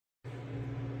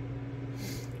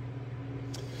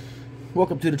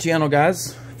Welcome to the channel,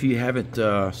 guys. If you haven't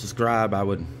subscribed, I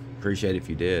would appreciate it if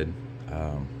you did.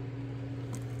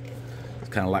 It's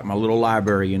kind of like my little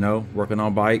library, you know, working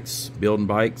on bikes, building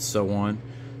bikes, so on.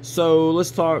 So let's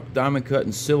talk diamond cut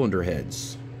and cylinder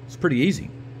heads. It's pretty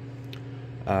easy.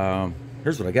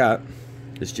 Here's what I got.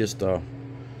 It's just a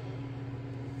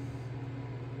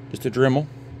Dremel,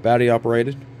 battery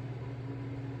operated.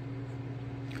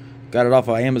 Got it off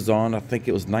of Amazon. I think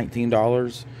it was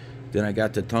 $19. Then I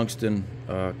got the tungsten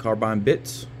carbine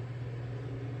bits.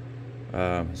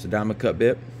 It's a diamond cut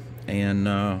bit, and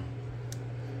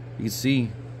you can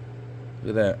see,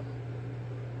 look at that.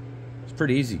 It's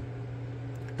pretty easy.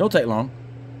 Don't take long.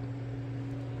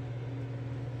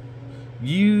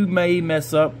 You may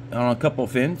mess up on a couple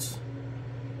of fins,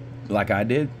 like I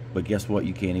did, but guess what?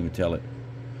 You can't even tell it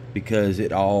because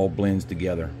it all blends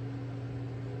together.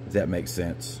 If that makes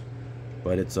sense.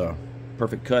 But it's a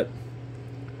perfect cut.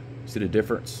 See the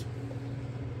difference?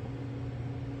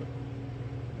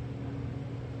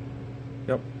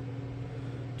 Yep.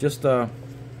 Just a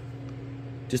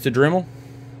Dremel,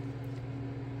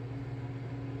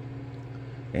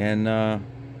 and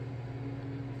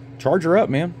charge her up,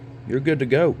 man. You're good to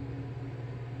go.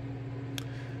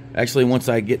 Actually, once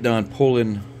I get done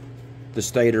pulling the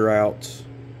stator out,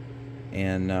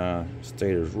 and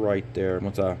stator's right there.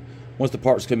 Once the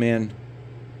parts come in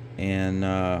and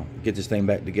get this thing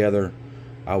back together,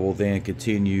 I will then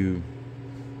continue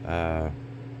cutting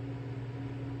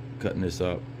this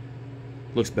up.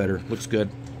 Looks better, looks good.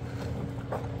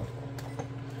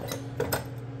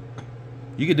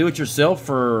 You could do it yourself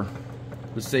for,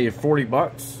 let's say, 40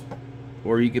 bucks,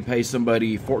 or you could pay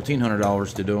somebody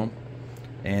 $1,400 to do them,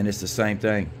 and it's the same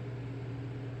thing.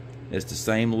 It's the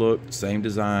same look, same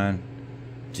design.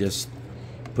 Just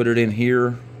put it in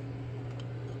here.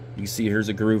 You can see here's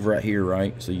a groove right here,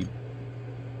 right? So you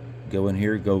go in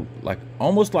here, go like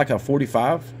almost like a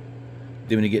 45.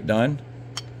 Then when you get done,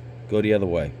 go the other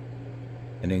way,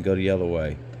 and then go the other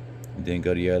way, and then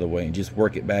go the other way, and just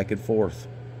work it back and forth.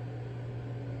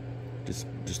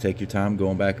 Just take your time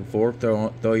going back and forth.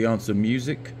 Throw you on some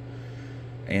music,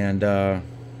 and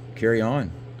carry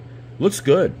on. Looks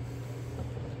good.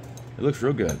 It looks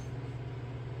real good.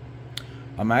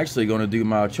 I'm actually going to do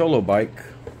my Cholo bike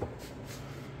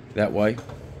that way.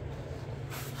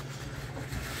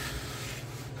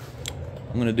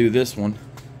 I'm going to do this one.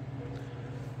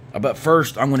 But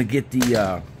first, I'm going to get the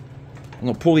I'm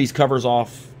going to pull these covers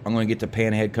off. I'm going to get the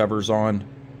pan head covers on.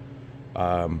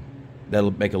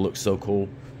 That'll make it look so cool.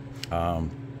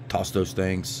 Toss those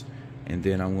things, and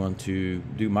then I'm going to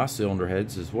do my cylinder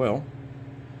heads as well,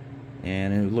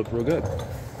 and it'll look real good.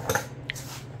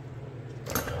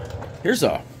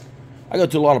 I go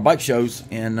to a lot of bike shows,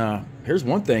 and here's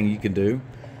one thing you can do.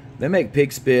 They make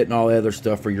pig spit and all the other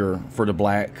stuff for the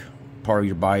black part of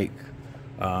your bike.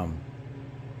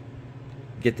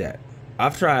 Get that.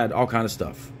 I've tried all kind of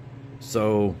stuff.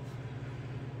 So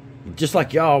just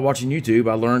like y'all watching YouTube,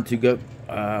 I learned to go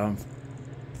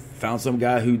found some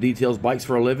guy who details bikes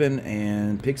for a living,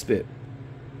 and pig spit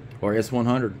or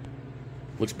S100.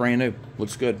 Looks brand new.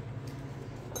 Looks good.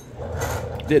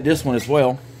 Did this one as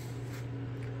well.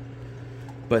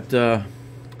 But I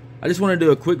just want to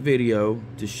do a quick video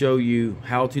to show you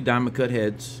how to diamond cut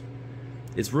heads.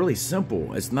 It's really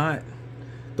simple. It's not.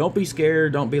 Don't be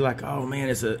scared. Don't be like, oh man,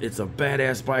 it's a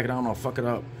badass bike and I don't know, fuck it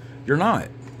up. You're not.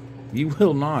 You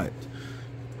will not.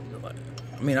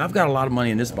 I mean, I've got a lot of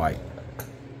money in this bike.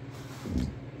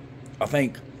 I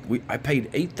think I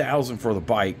paid $8,000 for the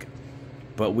bike,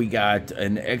 but we got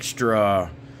an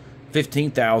extra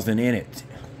 $15,000 in it.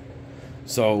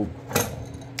 So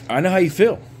I know how you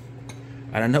feel,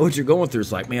 and I know what you're going through.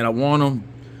 It's like, man, I want them,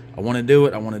 I want to do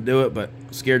it, but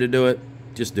I'm scared to do it.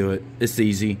 Just do it. It's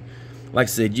easy. Like I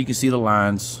said, you can see the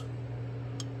lines.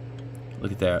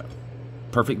 Look at that.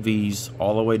 Perfect V's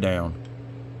all the way down.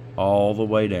 All the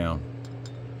way down.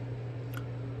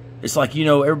 It's like, you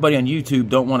know, everybody on YouTube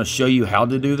don't want to show you how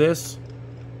to do this.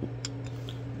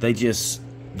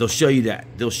 They'll show you that.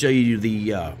 They'll show you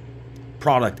the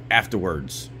product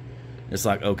afterwards. It's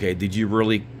like, okay, did you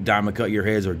really diamond cut your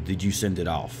heads, or did you send it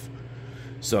off?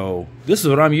 So this is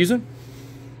what I'm using.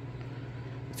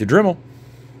 It's a Dremel.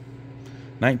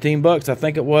 19 bucks, I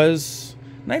think it was.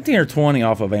 19 or 20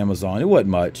 off of Amazon. It wasn't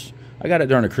much. I got it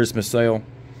during a Christmas sale.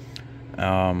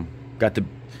 Got the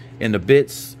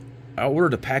bits. I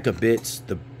ordered a pack of bits.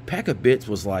 The pack of bits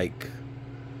was like,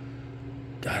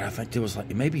 God, I think it was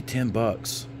like maybe 10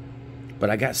 bucks. But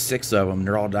I got 6 of them.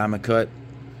 They're all diamond cut,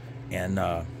 and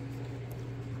I'm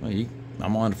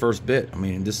on the first bit. I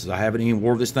mean, I haven't even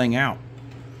wore this thing out.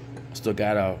 Still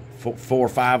got a 4 or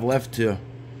 5 left to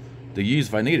to use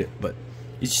if I need it. But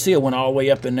you see it went all the way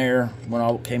up in there,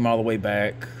 came all the way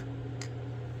back.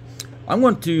 I'm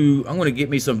going to get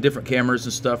me some different cameras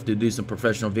and stuff to do some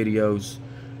professional videos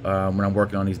when I'm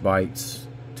working on these bikes,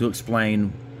 to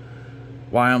explain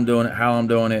why I'm doing it, how I'm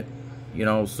doing it, you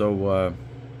know. So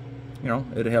you know,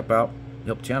 it'll help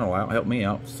the channel out, help me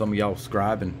out. Some of y'all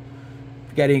subscribe, and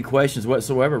if you got any questions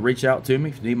whatsoever, reach out to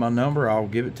me. If you need my number, I'll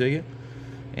give it to you.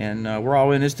 And we're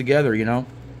all in this together, you know.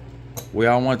 We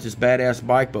all want this badass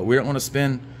bike, but we don't want to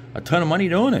spend a ton of money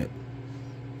doing it.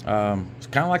 It's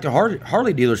kind of like a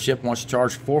Harley dealership wants to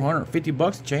charge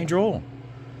 $450 to change oil.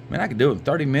 Man, I could do it in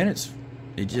 30 minutes.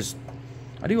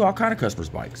 I do all kind of customers'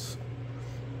 bikes.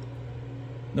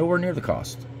 Nowhere near the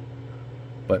cost.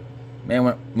 But man,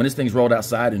 when this thing's rolled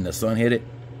outside and the sun hit it,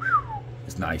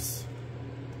 it's nice.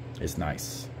 It's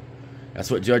nice. That's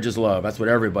what judges love. That's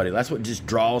what just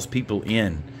draws people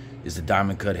in, is the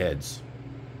diamond cut heads.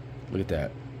 Look at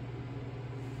that.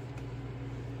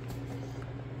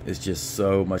 It's just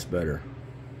so much better.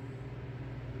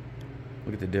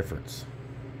 Look at the difference.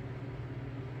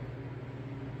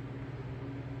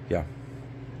 Yeah,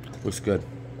 looks good.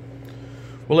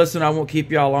 Well, listen, I won't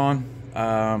keep y'all on.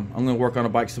 I'm going to work on a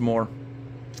bike some more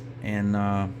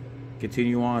and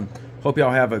continue on. Hope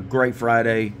y'all have a great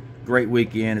Friday, great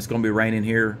weekend. It's going to be raining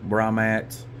here where I'm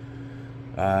at,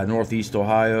 Northeast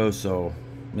Ohio. So,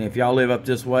 I mean, if y'all live up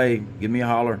this way, give me a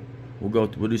holler. We'll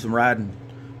do some riding.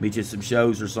 Meet you at some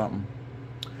shows or something.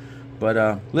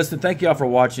 But listen, thank y'all for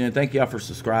watching, and thank y'all for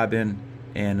subscribing,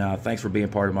 and thanks for being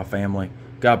part of my family.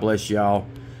 God bless y'all.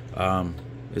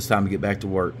 It's time to get back to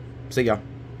work. See y'all.